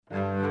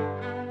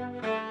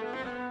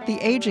The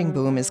aging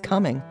boom is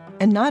coming,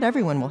 and not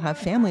everyone will have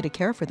family to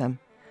care for them.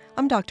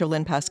 I'm Dr.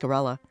 Lynn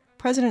Pasquarella,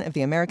 president of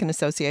the American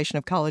Association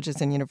of Colleges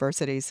and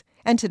Universities.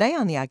 And today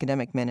on the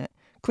Academic Minute,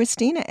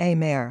 Christina A.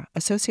 Mair,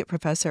 associate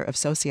professor of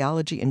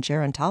sociology and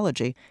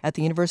gerontology at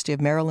the University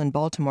of Maryland,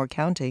 Baltimore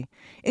County,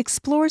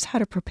 explores how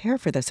to prepare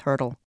for this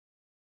hurdle.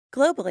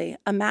 Globally,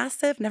 a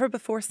massive,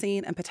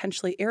 never-before-seen, and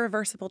potentially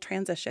irreversible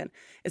transition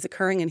is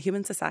occurring in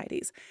human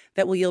societies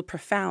that will yield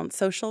profound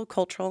social,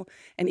 cultural,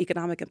 and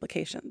economic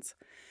implications.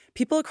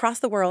 People across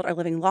the world are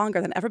living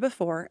longer than ever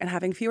before and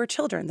having fewer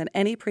children than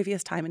any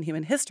previous time in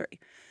human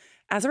history.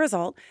 As a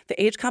result, the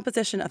age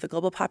composition of the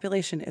global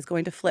population is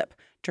going to flip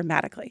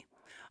dramatically.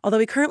 Although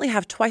we currently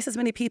have twice as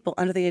many people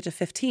under the age of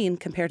 15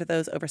 compared to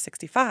those over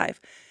 65,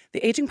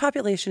 the aging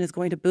population is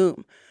going to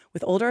boom,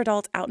 with older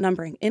adults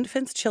outnumbering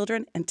infants,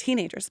 children, and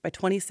teenagers by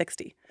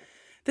 2060.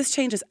 This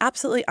change is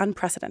absolutely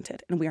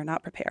unprecedented, and we are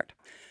not prepared.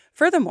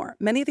 Furthermore,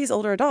 many of these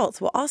older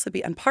adults will also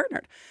be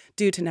unpartnered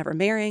due to never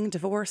marrying,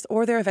 divorce,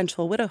 or their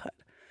eventual widowhood.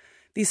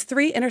 These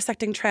three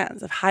intersecting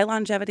trends of high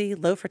longevity,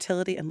 low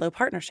fertility, and low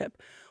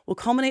partnership will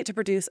culminate to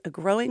produce a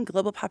growing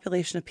global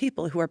population of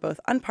people who are both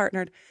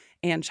unpartnered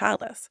and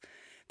childless.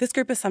 This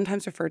group is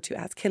sometimes referred to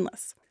as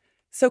kinless.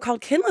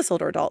 So-called kinless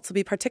older adults will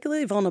be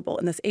particularly vulnerable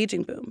in this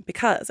aging boom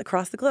because,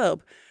 across the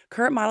globe,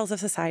 current models of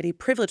society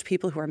privilege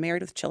people who are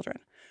married with children.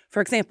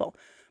 For example,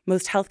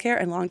 most healthcare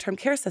and long-term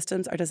care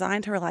systems are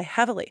designed to rely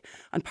heavily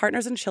on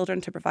partners and children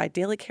to provide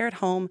daily care at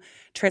home,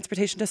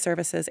 transportation to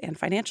services, and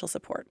financial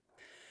support.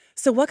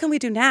 So what can we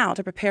do now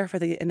to prepare for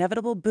the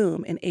inevitable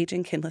boom in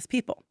aging kinless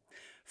people?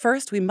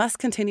 First, we must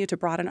continue to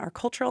broaden our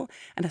cultural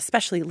and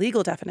especially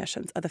legal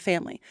definitions of the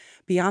family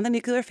beyond the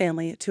nuclear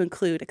family to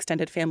include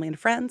extended family and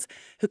friends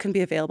who can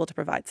be available to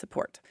provide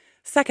support.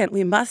 Second,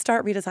 we must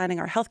start redesigning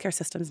our healthcare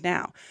systems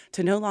now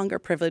to no longer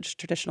privilege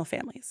traditional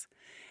families.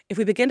 If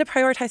we begin to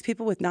prioritize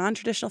people with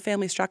non-traditional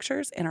family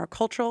structures in our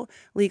cultural,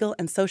 legal,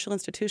 and social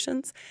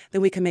institutions,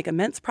 then we can make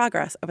immense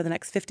progress over the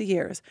next 50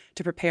 years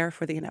to prepare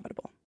for the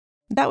inevitable.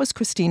 That was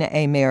Christina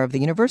A. Mair of the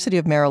University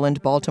of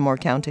Maryland, Baltimore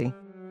County.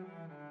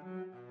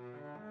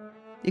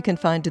 You can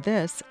find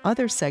this,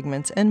 other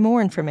segments, and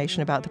more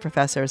information about the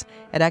professors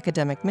at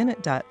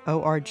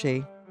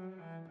academicminute.org.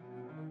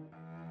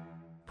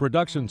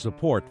 Production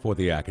support for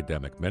the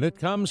Academic Minute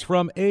comes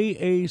from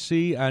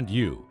AAC and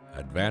U,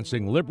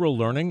 advancing liberal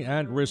learning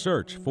and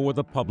research for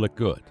the public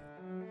good.